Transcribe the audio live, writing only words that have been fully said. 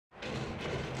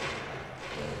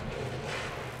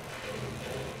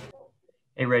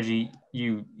Hey, Reggie,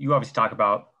 you obviously talk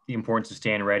about the importance of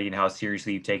staying ready and how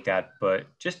seriously you take that, but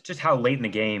just how late in the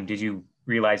game did you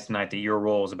realize tonight that your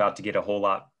role is about to get a whole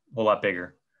lot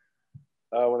bigger?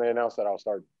 When they announced that I'll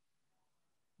start.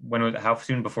 How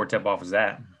soon before tip off was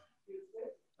that?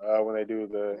 When they do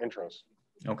the intros.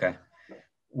 Okay.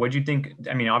 What do you think?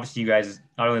 I mean, obviously you guys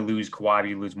not only lose Kawhi, but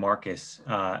you lose Marcus.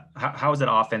 How is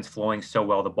that offense flowing so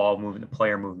well? The ball movement, the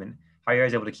player movement. How are you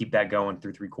guys able to keep that going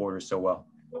through three quarters so well?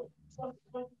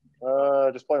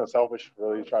 Just playing selfish,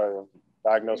 really try to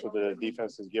diagnose what the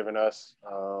defense is giving us.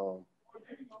 I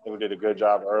think we did a good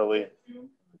job early,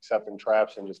 accepting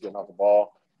traps and just getting off the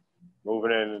ball,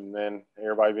 moving in, and then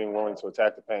everybody being willing to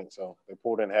attack the paint. So they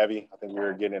pulled in heavy. I think we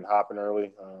were getting in hopping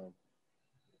early.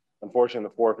 Unfortunately, in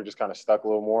the fourth, we just kind of stuck a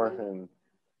little more and,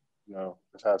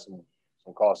 just had some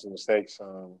costly mistakes.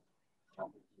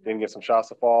 Didn't get some shots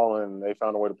to fall, and they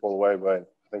found a way to pull away.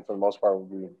 But I think for the most part,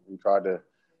 we tried to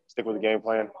stick with the game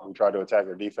plan. We tried to attack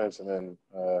their defense and then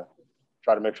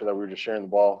try to make sure that we were just sharing the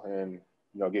ball and,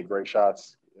 get great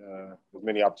shots, as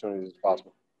many opportunities as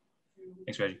possible.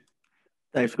 Thanks, Reggie.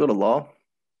 Thanks. Go to Law.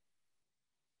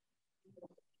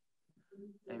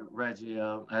 Hey, Reggie,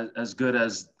 as good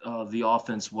as the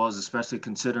offense was, especially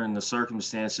considering the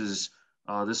circumstances,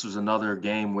 this was another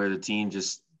game where the team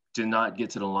just did not get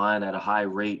to the line at a high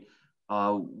rate.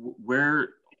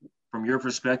 Where, from your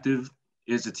perspective,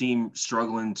 is the team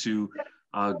struggling to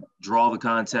draw the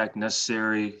contact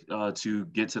necessary to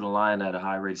get to the line at a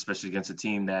high rate, especially against a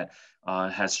team that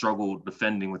has struggled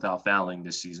defending without fouling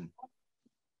this season?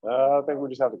 I think we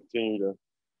just have to continue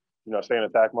to, stay in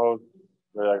attack mode.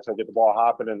 Like I said, get the ball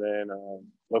hopping and then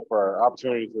look for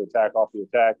opportunities to attack off the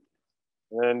attack.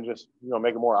 And then just,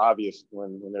 make it more obvious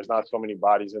when there's not so many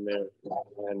bodies in there.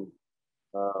 And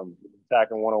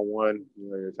attacking one-on-one,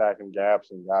 you're attacking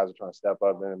gaps and guys are trying to step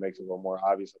up, then it makes it a little more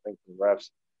obvious, I think, for the refs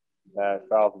that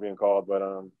fouls are being called. But,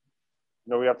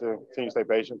 we have to continue to stay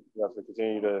patient. We have to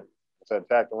continue to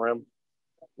attack the rim.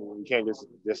 We can't get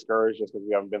discouraged just because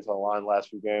we haven't been to the line the last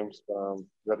few games.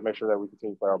 We have to make sure that we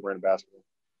continue to play our brand of basketball.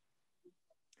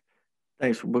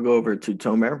 Thanks. We'll go over to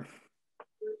Tomer.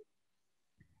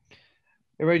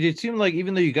 Hey, Reggie, it seemed like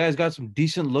even though you guys got some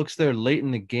decent looks there late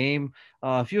in the game,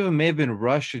 a few of them may have been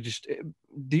rushed.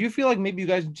 Do you feel like maybe you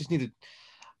guys just need to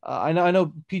I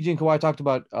know PG and Kawhi talked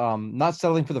about not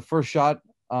settling for the first shot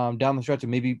down the stretch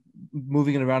and maybe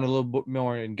moving it around a little bit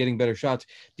more and getting better shots.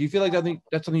 Do you feel like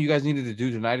that's something you guys needed to do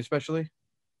tonight, especially?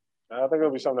 I think it'll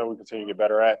be something that we continue to get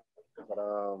better at. But,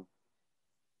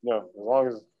 as long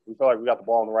as we feel like we got the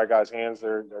ball in the right guys' hands,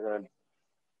 they're going to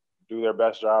do their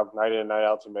best job night in and night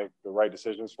out to make the right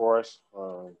decisions for us.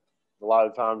 A lot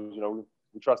of times,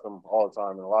 we trust them all the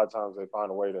time, and a lot of times they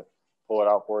find a way to pull it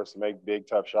out for us to make big,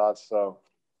 tough shots. So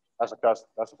that's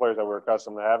the players that we're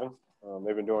accustomed to having.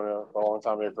 They've been doing it for a long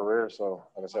time in their career. So,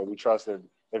 like I said, we trust their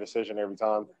decision every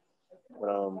time.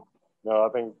 But, I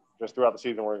think just throughout the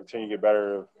season, we're going to continue to get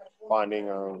better at finding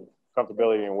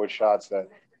comfortability in which shots that,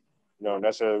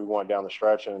 necessarily we want down the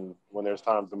stretch and when there's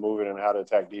times to move it and how to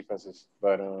attack defenses.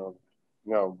 But,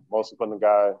 mostly putting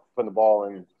the ball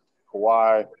in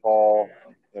Kawhi, Paul,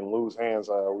 and Lou's hands,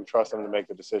 we trust them to make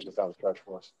the decisions down the stretch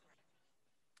for us.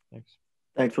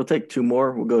 Thanks. We'll take two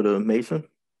more. We'll go to Mason.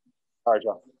 All right,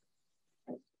 John.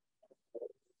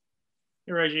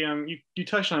 Hey, Reggie, you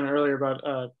touched on it earlier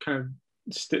about kind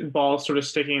of ball sort of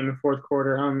sticking in the fourth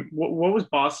quarter. What was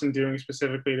Boston doing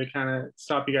specifically to kind of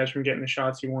stop you guys from getting the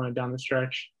shots you wanted down the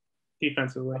stretch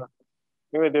defensively? I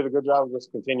think they did a good job of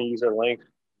just continuing to use their length.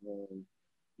 And,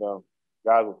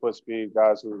 guys with foot speed,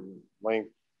 guys who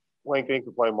lengthening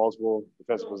can play multiple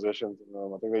defensive positions.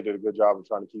 I think they did a good job of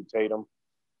trying to keep Tatum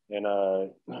and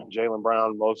Jaylen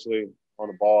Brown mostly on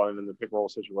the ball and in the pick roll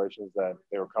situations that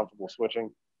they were comfortable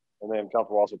switching, and then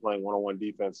comfortable also playing one-on-one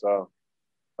defense. So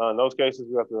in those cases,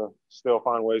 we have to still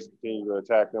find ways to continue to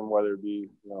attack them, whether it be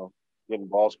getting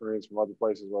ball screens from other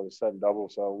places, whether it's set and double.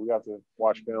 So we have to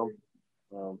watch film,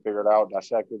 figure it out,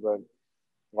 dissect it. But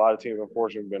a lot of teams,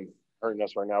 unfortunately, have been hurting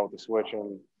us right now with the switch,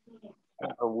 and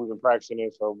we've been practicing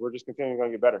it. So we're just continuing to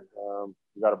get better.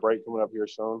 We got a break coming up here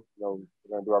soon. We're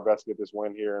going to do our best to get this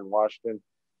win here in Washington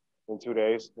in 2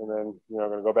 days, and then we're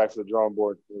going to go back to the drawing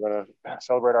board. We're going to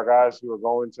celebrate our guys who are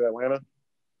going to Atlanta,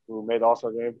 who made the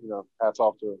All-Star game. Hats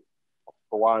off to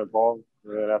Kawhi and Paul.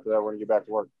 And then after that, we're going to get back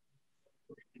to work.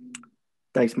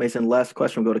 Thanks, Mason. Last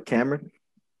question, we'll go to Cameron.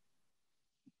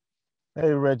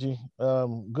 Hey, Reggie.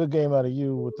 Good game out of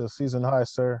you with the season high,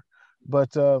 sir.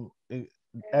 But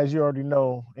as you already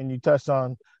know, and you touched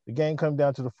on, the game come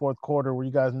down to the fourth quarter where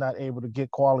you guys not able to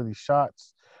get quality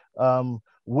shots.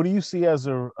 What do you see as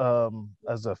a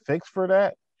fix for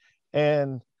that?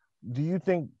 And do you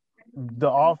think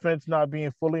the offense not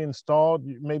being fully installed?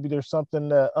 Maybe there's something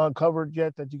that uncovered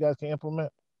yet that you guys can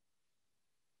implement?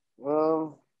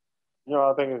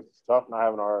 I think it's tough not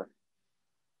having our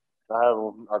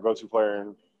go-to player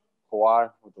in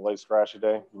Kawhi with the late scratch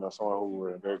today. Someone who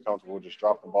we're very comfortable just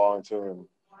dropping the ball into and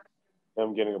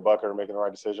him getting a bucket or making the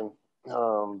right decision.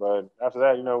 But after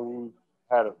that, we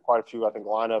had quite a few, I think,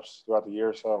 lineups throughout the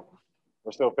year. So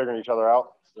we're still figuring each other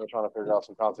out. Still trying to figure out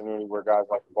some continuity where guys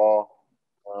like the ball.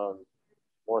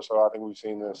 More so, I think we've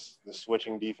seen this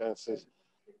switching defenses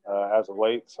as of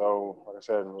late. So, like I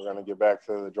said, we're going to get back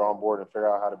to the drawing board and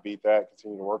figure out how to beat that,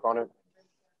 continue to work on it.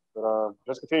 But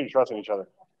just continue trusting each other,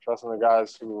 trusting the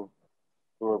guys who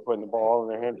are putting the ball in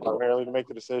their hand primarily to make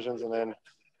the decisions. And then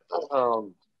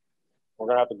we're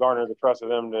going to have to garner the trust of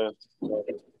them to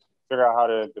figure out how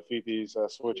to defeat these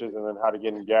switches and then how to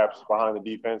get in gaps behind the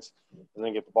defense and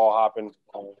then get the ball hopping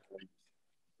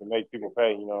to make people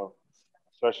pay,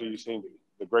 especially you've seen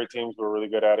the great teams who are really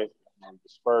good at it. The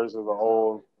Spurs as a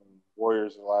whole,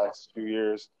 Warriors the last few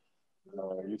years,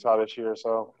 Utah this year.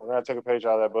 So we're going to take a page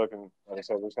out of that book. And like I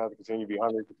said, we're just going to have to continue to be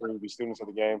hungry, continue to be students of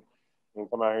the game, and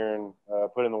come out here and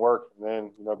put in the work and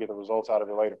then, get the results out of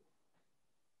it later.